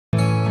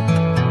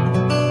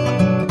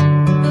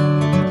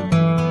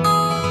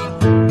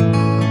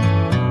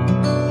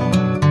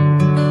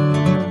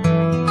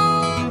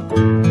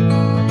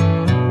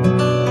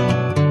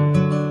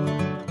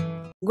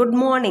Good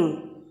morning.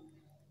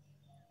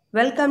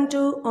 Welcome to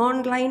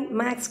online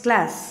maths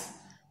class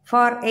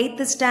for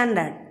 8th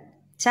standard.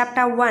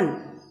 Chapter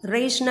 1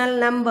 Rational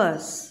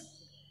Numbers.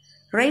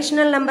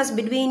 Rational numbers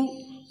between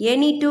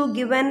any two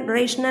given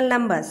rational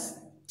numbers.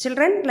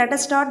 Children, let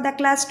us start the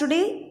class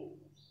today.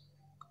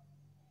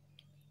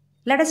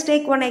 Let us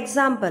take one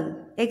example.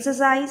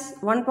 Exercise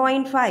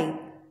 1.5.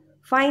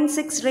 Find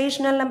 6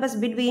 rational numbers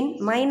between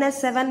minus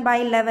 7 by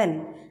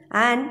 11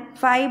 and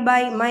 5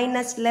 by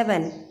minus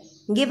 11.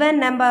 Given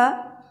number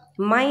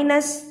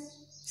minus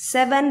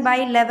 7 by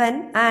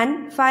 11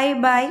 and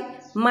 5 by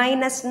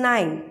minus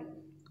 9.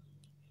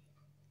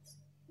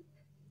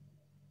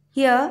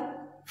 Here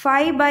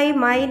 5 by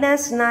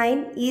minus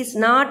 9 is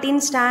not in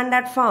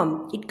standard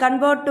form. It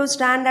convert to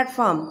standard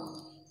form.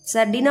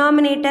 So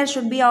denominator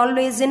should be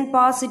always in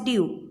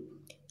positive.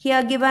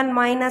 Here given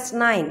minus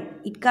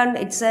 9.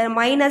 It's a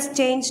minus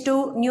change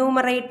to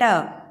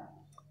numerator.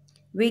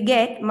 We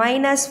get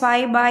minus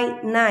 5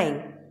 by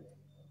 9.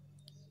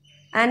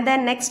 And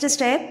then next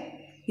step,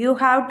 you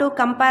have to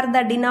compare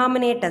the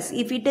denominators.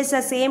 If it is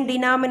the same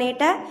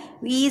denominator,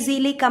 we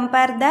easily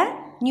compare the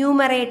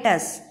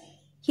numerators.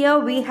 Here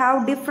we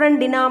have different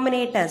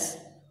denominators.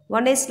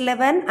 One is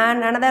 11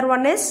 and another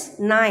one is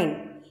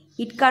 9.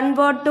 It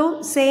convert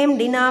to same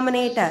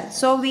denominator.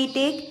 So we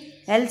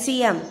take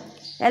LCM.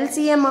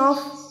 LCM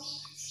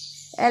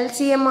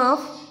of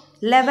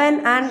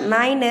 11 and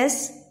 9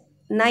 is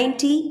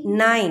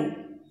 99.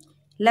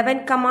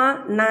 11,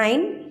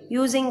 9.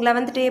 Using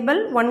 11th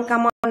table 1,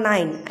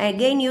 9.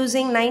 Again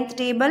using 9th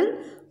table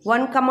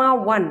 1,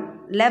 1.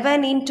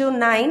 11 into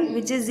 9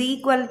 which is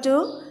equal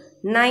to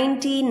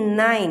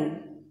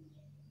 99.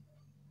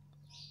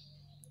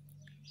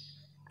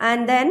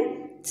 And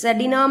then the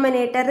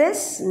denominator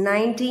is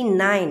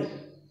 99.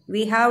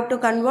 We have to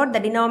convert the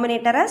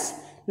denominator as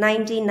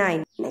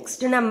 99.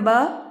 Next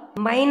number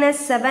minus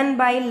 7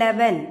 by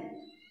 11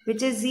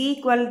 which is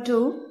equal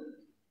to,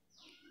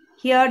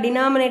 here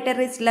denominator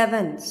is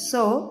 11.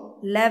 So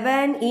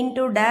 11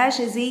 into dash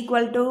is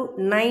equal to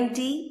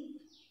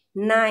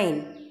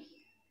 99.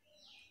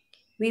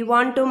 We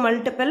want to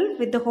multiple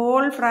with the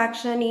whole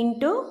fraction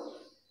into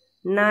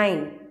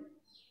 9.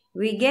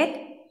 We get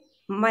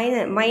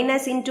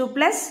minus into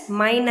plus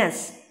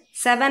minus.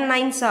 7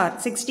 9s are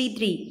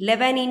 63.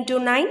 11 into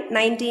 9,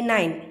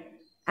 99.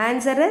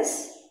 Answer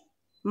is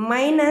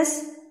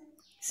minus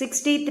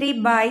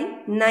 63 by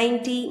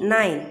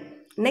 99.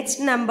 Next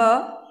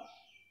number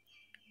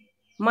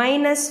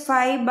minus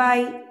 5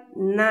 by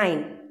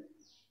 9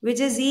 which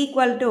is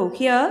equal to,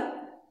 here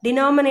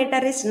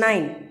denominator is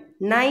 9.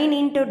 9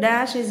 into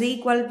dash is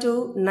equal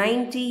to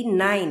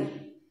 99.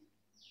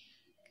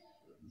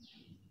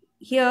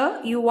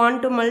 Here you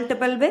want to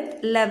multiple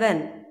with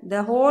 11.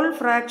 The whole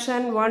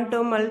fraction want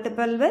to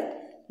multiple with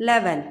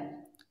 11.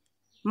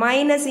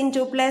 Minus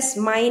into plus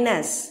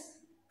minus.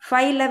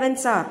 5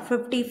 11s are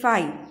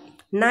 55.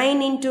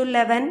 9 into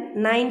 11,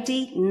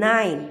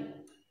 99.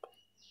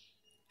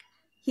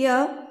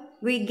 Here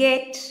we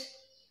get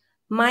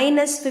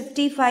minus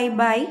 55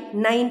 by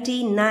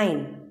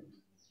 99.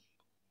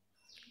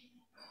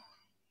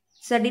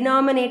 So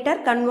denominator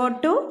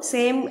convert to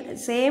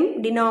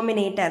same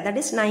denominator, that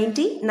is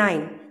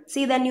 99.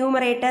 See the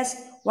numerators,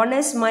 one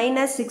is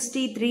minus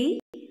 63,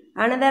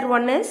 another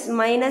one is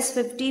minus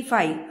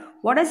 55.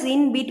 What is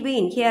in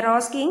between? Here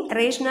asking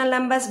rational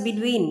numbers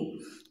between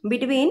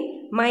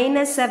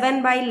minus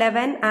 7 by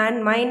 11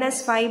 and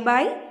minus 5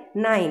 by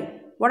 9.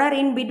 What are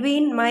in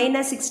between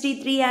minus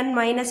 63 and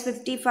minus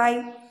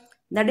 55?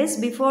 That is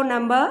before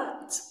number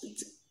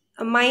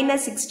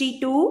minus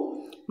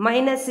 62,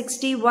 minus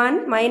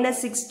 61,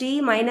 minus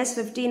 60, minus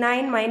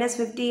 59, minus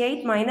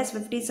 58, minus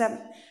 57,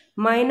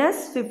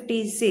 minus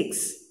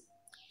 56.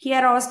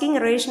 Here asking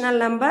rational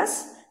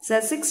numbers. So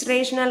 6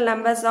 rational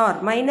numbers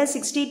are minus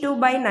 62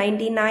 by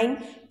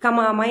 99,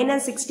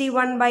 minus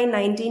 61 by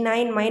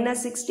 99,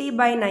 minus 60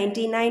 by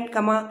 99,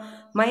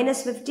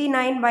 minus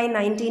 59 by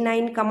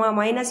 99,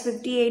 minus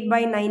 58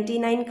 by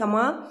 99,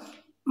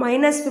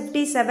 minus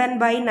 57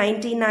 by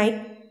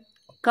 99,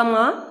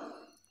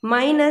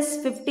 minus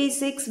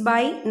 56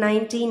 by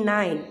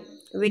 99.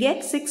 We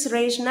get 6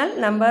 rational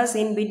numbers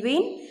in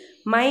between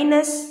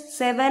minus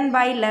 7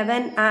 by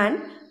 11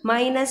 and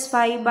minus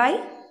 5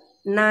 by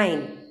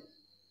 9.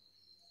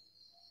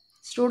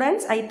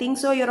 Students, I think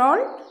so you're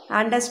all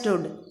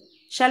understood.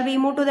 Shall we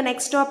move to the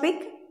next topic?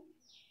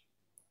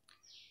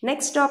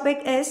 Next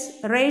topic is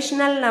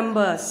rational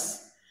numbers.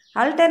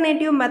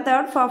 Alternative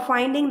method for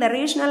finding the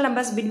rational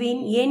numbers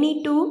between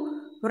any two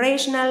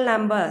rational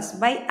numbers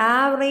by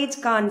average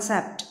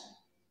concept.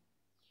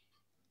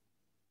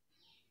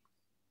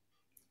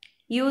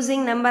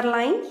 Using number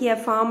line, here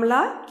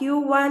formula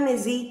Q1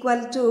 is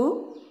equal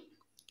to,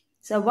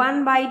 so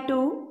 1 by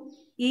 2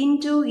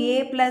 into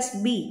A plus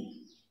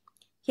B.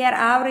 Here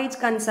average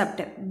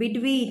concept,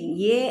 between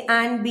A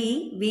and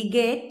B we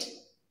get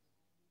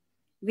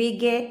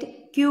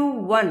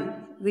Q1.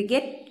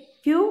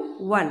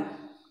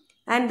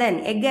 And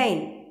then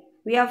again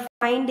we are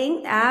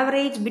finding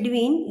average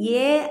between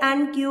A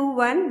and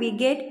Q1, we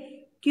get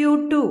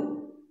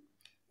Q2.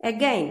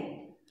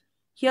 Again,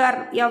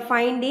 here you are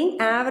finding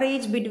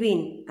average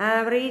between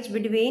A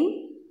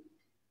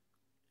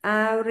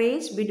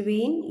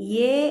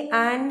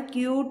and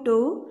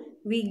Q2,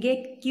 we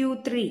get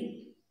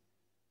Q3,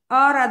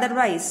 or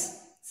otherwise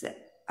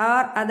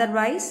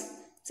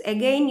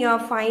again you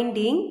are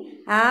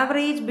finding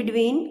average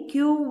between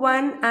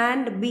Q1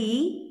 and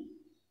B,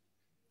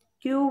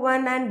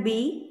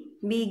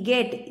 we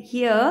get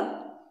here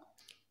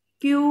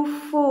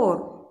Q4,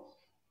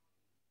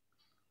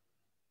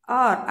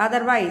 or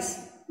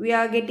otherwise we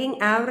are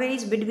getting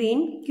average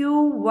between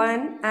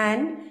Q1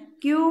 and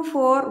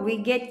Q4, we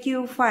get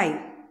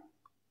Q5,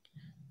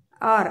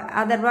 or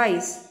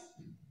otherwise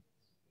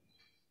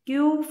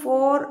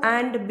Q4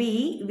 and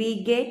B,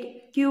 we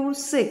get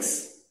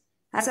Q6.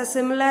 As a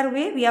similar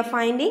way, we are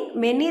finding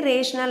many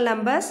rational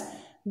numbers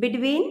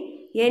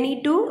between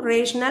any two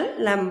rational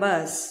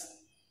numbers.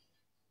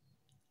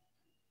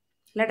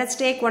 Let us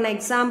take one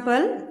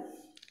example.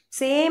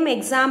 Same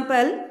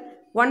example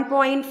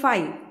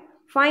 1.5.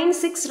 Find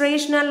 6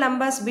 rational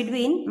numbers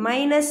between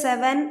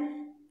 -7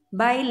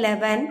 by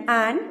 11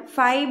 and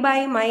 5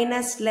 by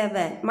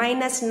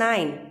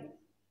 -9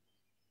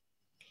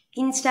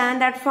 in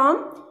standard form.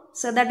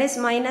 So that is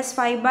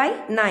 -5 by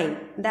 9.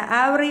 The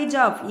average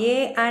of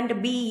A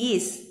and B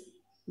is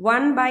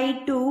 1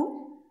 by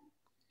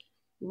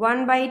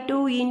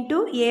 2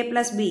 into A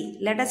plus B.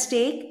 Let us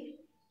take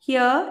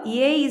here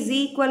A is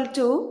equal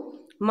to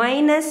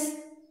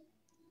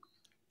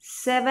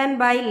 -7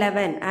 by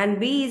 11 and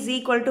B is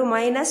equal to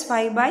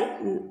 -5 by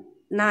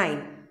 9.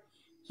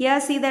 Here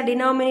see the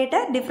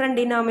denominator, different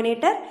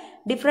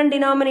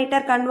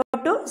denominator convert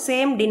to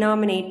same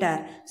denominator.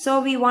 So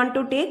we want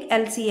to take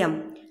LCM.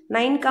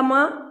 9,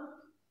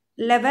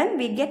 11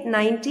 we get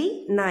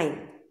 99.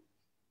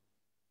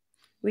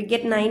 We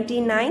get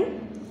 99.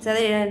 So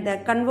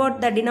convert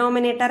the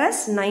denominator as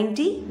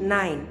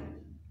 99.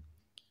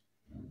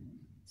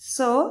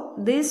 So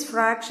this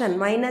fraction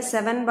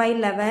 -7 by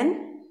 11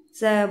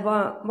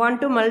 want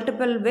to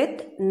multiple with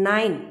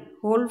 9.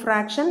 Whole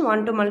fraction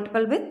want to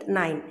multiple with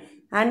 9.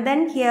 And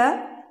then here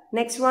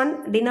next one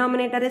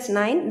denominator is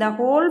 9. The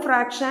whole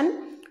fraction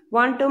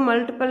want to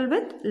multiple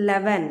with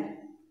 11.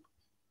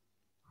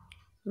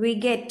 We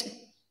get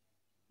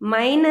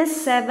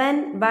 -7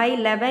 by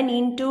 11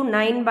 into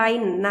 9 by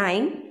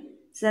 9.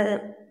 So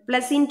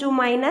plus into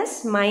minus.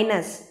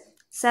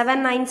 7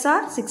 9s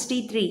are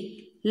 63.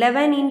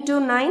 11 into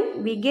 9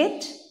 we get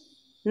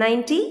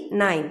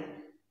 99.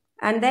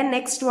 And then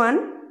next one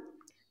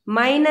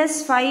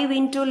 -5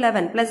 into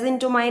 11 plus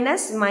into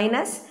minus.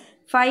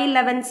 5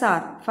 11s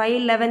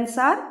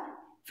are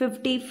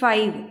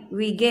 55.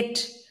 We get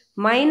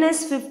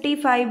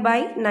 -55 by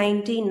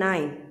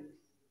 99.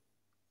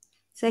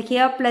 So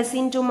here plus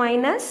into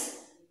minus.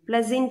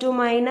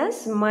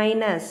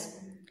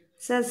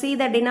 So see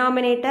the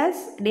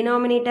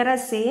denominator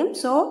is same.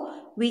 So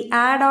we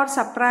add or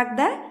subtract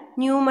the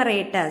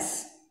numerators.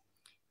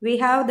 We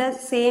have the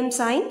same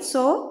sign.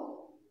 So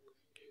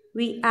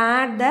we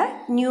add the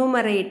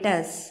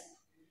numerators.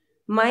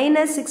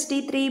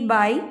 -63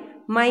 by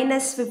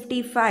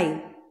 -55,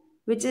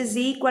 which is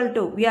equal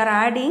to, we are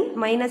adding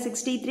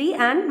 -63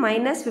 and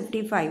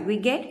 -55. We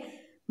get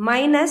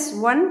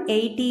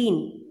 -118.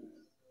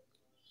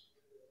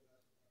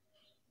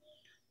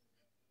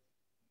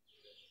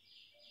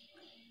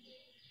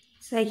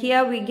 So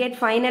here we get,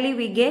 finally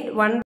we get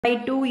 1 by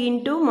 2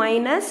 into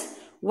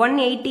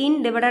 -118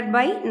 divided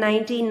by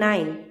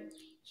 99.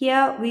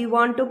 Here we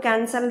want to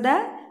cancel the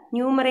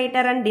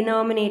numerator and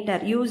denominator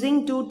using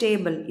two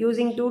table.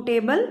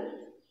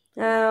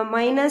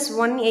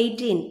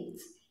 -118.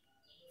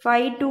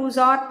 5 2s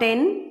are 10.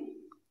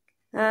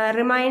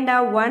 Remainder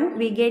 1,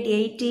 we get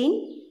 18.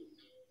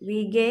 We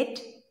get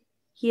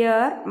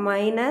here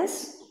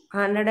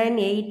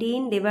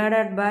 -118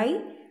 divided by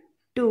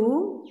 2.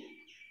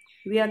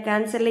 We are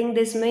cancelling,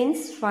 this means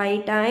 5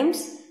 times.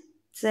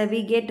 So we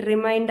get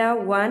remainder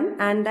 1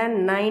 and then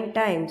 9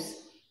 times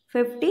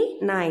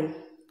 59.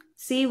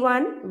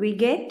 C1 we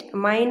get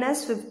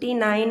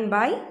 -59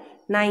 by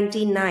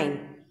 99.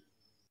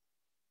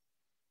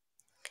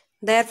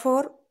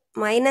 Therefore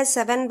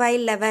 -7 by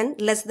 11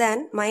 less than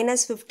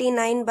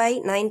 -59 by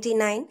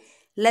 99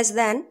 less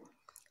than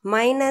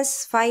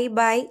 -5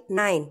 by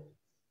 9.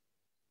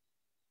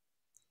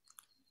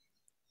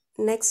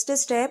 Next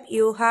step,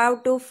 you have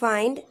to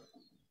find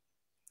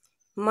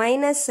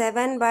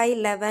 -7 by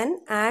 11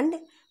 and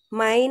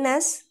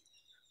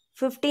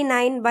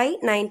 -59 by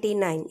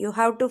 99. You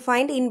have to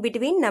find in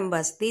between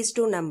numbers, these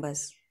two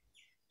numbers.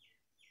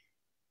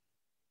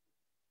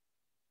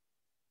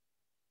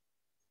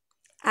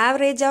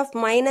 Average of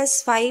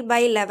 -5 by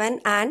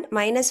 11 and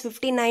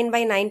 -59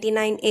 by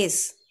 99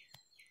 is,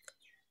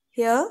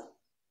 here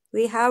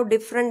we have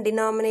different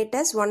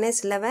denominators. One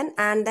is 11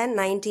 and then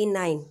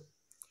 99.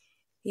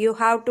 You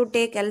have to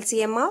take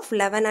LCM of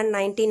 11 and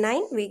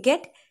 99. We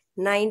get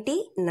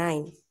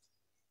 99.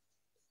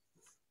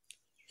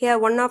 Here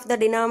one of the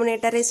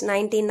denominator is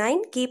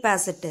 99. Keep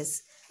as it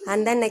is.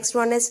 And then next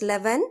one is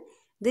 11.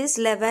 This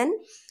 11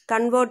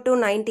 convert to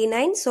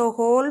 99. So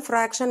whole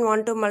fraction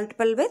want to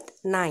multiple with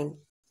 9.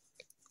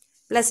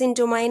 Plus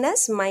into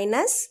minus,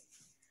 minus.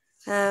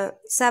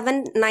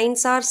 7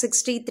 9s are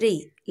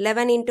 63.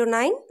 11 into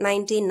 9,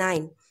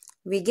 99.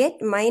 We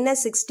get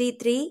minus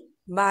 63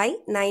 by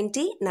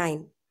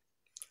 99.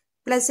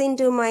 Plus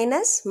into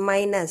minus,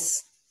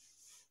 minus.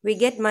 We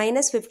get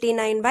minus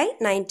 59 by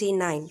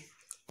 99.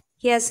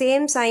 Here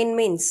same sign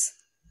means,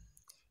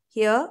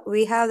 here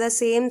we have the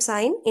same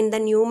sign in the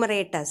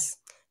numerators.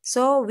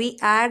 So we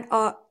add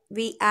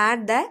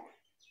the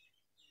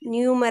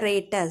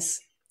numerators.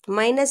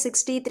 Minus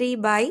 63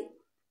 by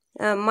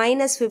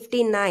minus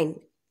 59.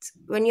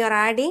 When you are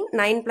adding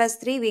 9 plus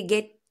 3, we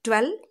get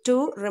 12.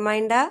 2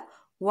 remainder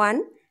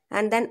 1,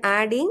 and then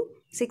adding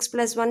 6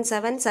 plus 1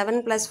 7,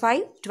 7 plus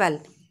 5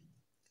 12.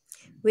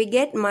 We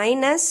get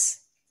minus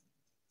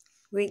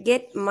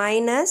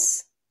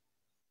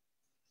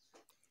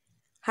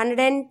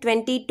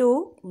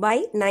 122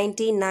 by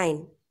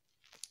 99.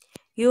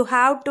 You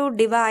have to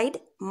divide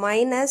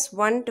minus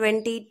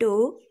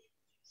 122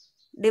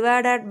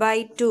 divided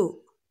by 2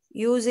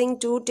 using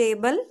 2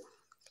 table.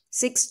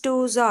 6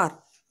 2s are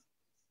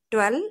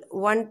 12,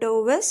 1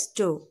 2 is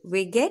 2.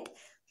 We get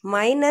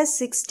minus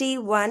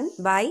 61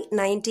 by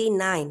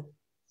 99.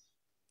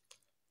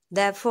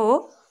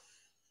 Therefore,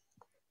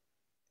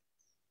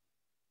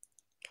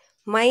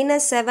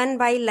 minus 7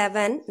 by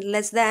 11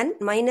 less than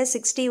minus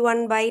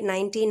 61 by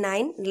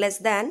 99 less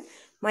than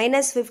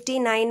minus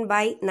 59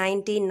 by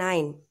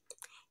 99.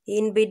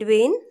 In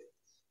between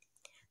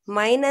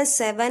minus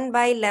 7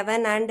 by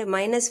 11 and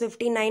minus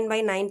 59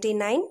 by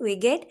 99, we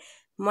get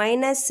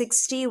minus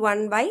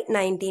 61 by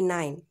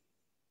 99.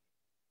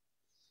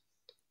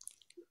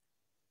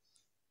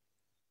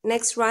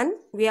 Next one,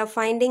 we are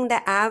finding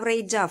the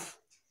average of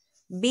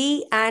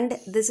B, and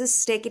this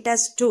is, take it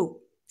as 2.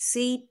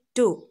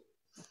 C2.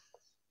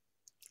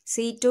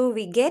 C2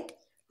 we get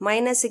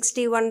minus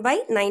 61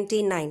 by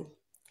 99.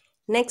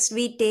 Next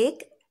we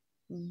take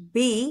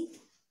B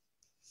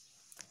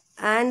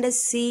and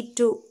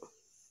C2.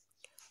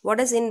 What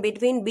is in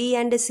between B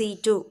and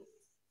C2?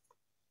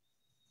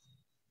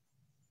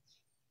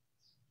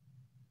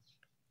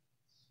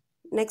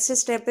 Next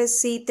step is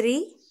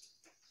C3.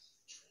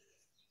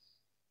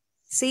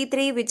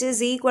 C3, which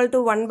is equal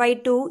to 1 by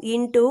 2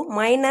 into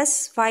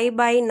minus 5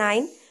 by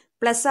 9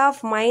 plus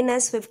of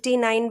minus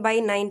 59 by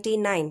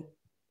 99.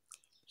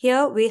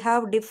 Here we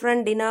have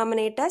different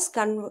denominators,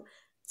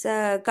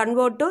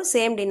 convert to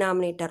same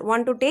denominator.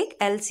 Want to take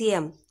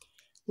LCM.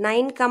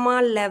 9,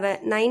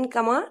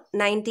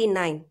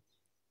 99.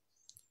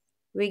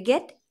 We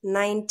get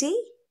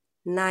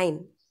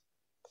 99.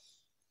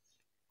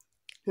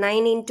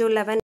 9 into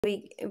 11,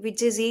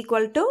 which is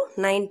equal to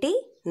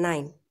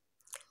 99.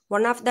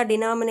 One of the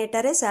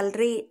denominator is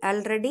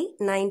already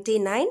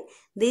 99.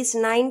 This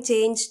 9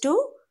 changed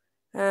to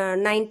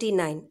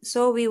 99.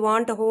 So we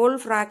want a whole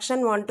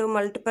fraction want to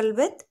multiple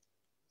with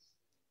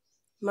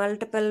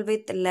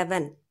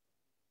 11.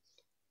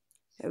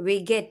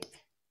 We get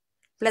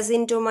plus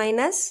into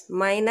minus,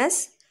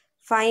 minus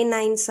 5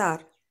 9s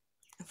are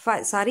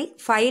 5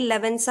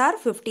 11s are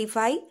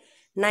 55,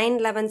 9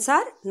 11s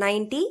are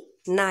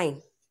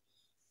 99.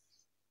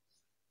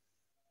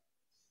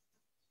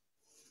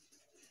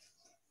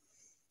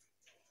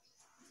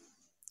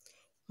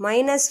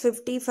 Minus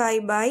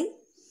 55 by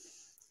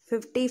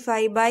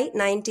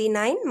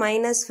 99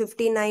 minus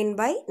 59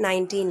 by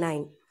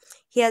 99.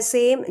 Here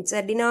same, it's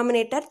a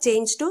denominator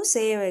change to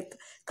same,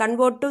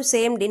 convert to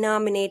same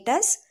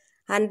denominators,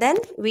 and then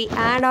we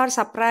add or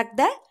subtract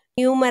the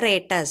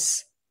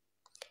numerators.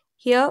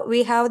 Here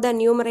we have the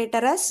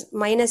numerator as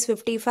minus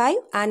 55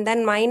 and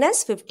then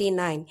minus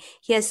 59.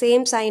 Here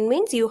same sign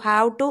means you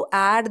have to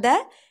add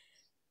the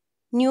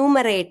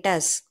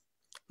numerators.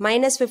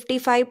 Minus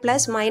 55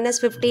 plus minus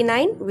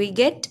 59, we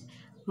get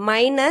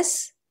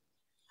minus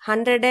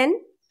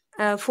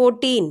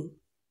 114.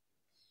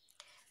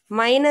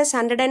 Minus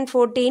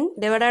 114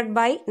 divided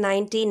by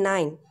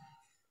 99.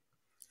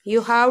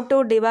 You have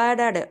to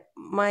divide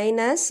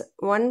minus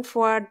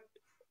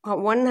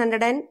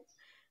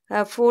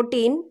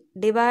 114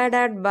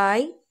 divided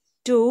by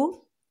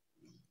 2.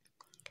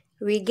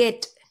 We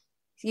get,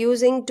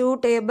 using 2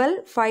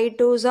 table, 5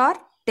 2s are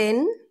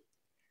 10.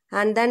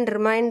 And then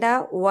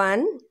remainder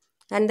 1,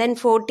 and then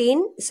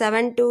 14,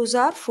 7 2s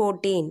are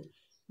 14.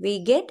 We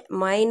get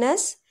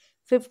minus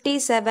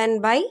 57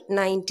 by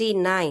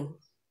 99.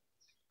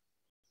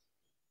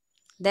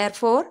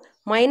 Therefore,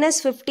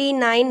 minus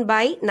 59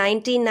 by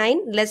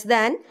 99 less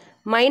than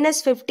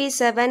minus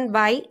 57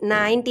 by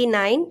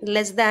 99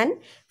 less than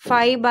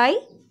 5 by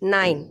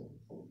 9.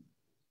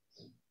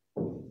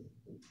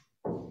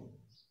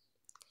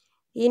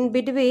 In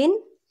between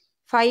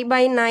 5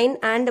 by 9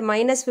 and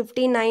minus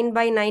 59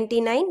 by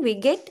 99, we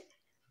get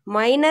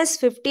minus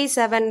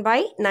 57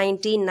 by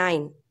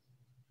 99.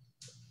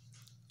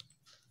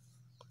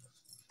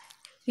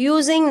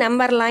 Using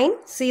number line,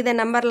 see the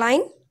number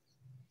line.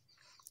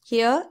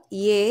 Here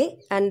A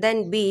and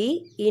then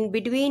B, in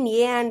between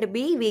A and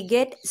B we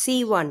get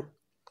C1.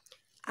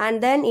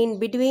 and then in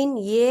between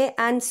A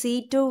and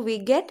C2 we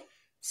get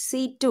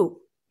C2.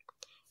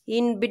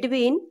 In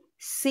between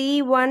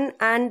C1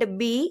 and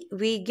B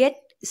we get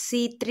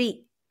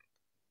C3.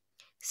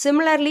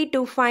 Similarly,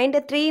 to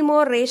find 3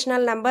 more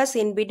rational numbers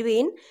in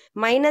between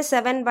minus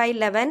 7 by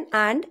 11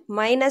 and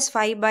minus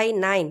 5 by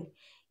 9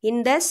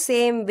 in the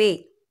same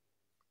way.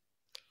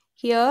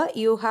 Here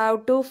you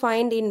have to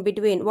find in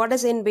between. What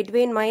is in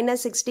between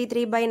minus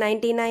 63 by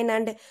 99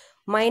 and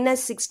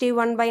minus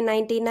 61 by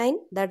 99?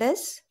 That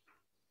is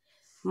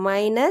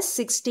minus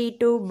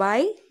 62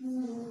 by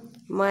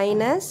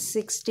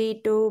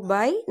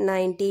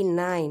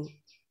 99.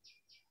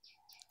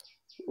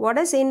 What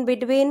is in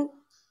between?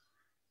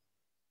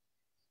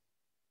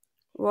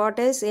 What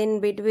is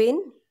in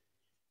between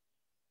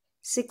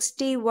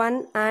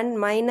 61 and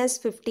minus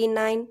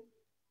 59?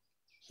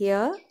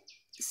 Here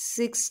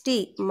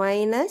 60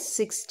 minus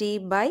 60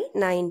 by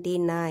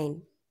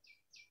 99.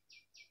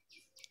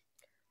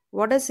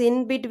 What is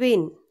in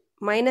between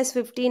minus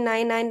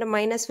 59 and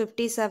minus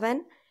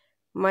 57?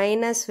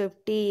 Minus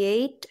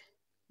 58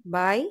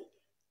 by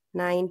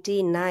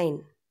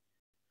 99.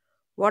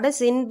 What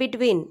is in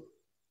between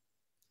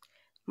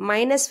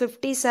minus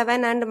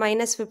 57 and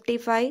minus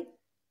 55?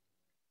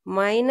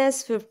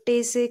 Minus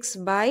 56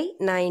 by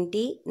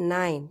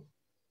 99.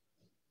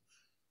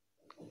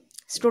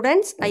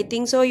 Students, I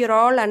think so you're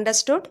all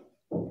understood.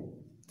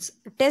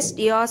 Test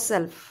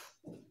yourself.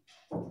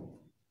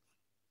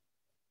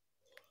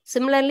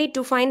 Similarly,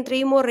 to find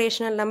 3 more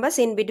rational numbers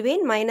in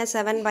between minus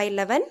 7 by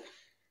 11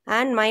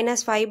 and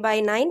minus 5 by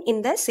 9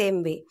 in the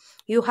same way.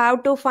 You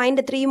have to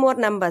find 3 more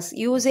numbers.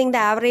 Using the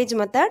average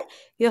method,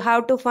 you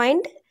have to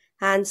find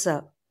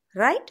answer.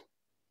 Right?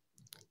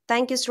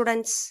 Thank you,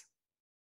 students.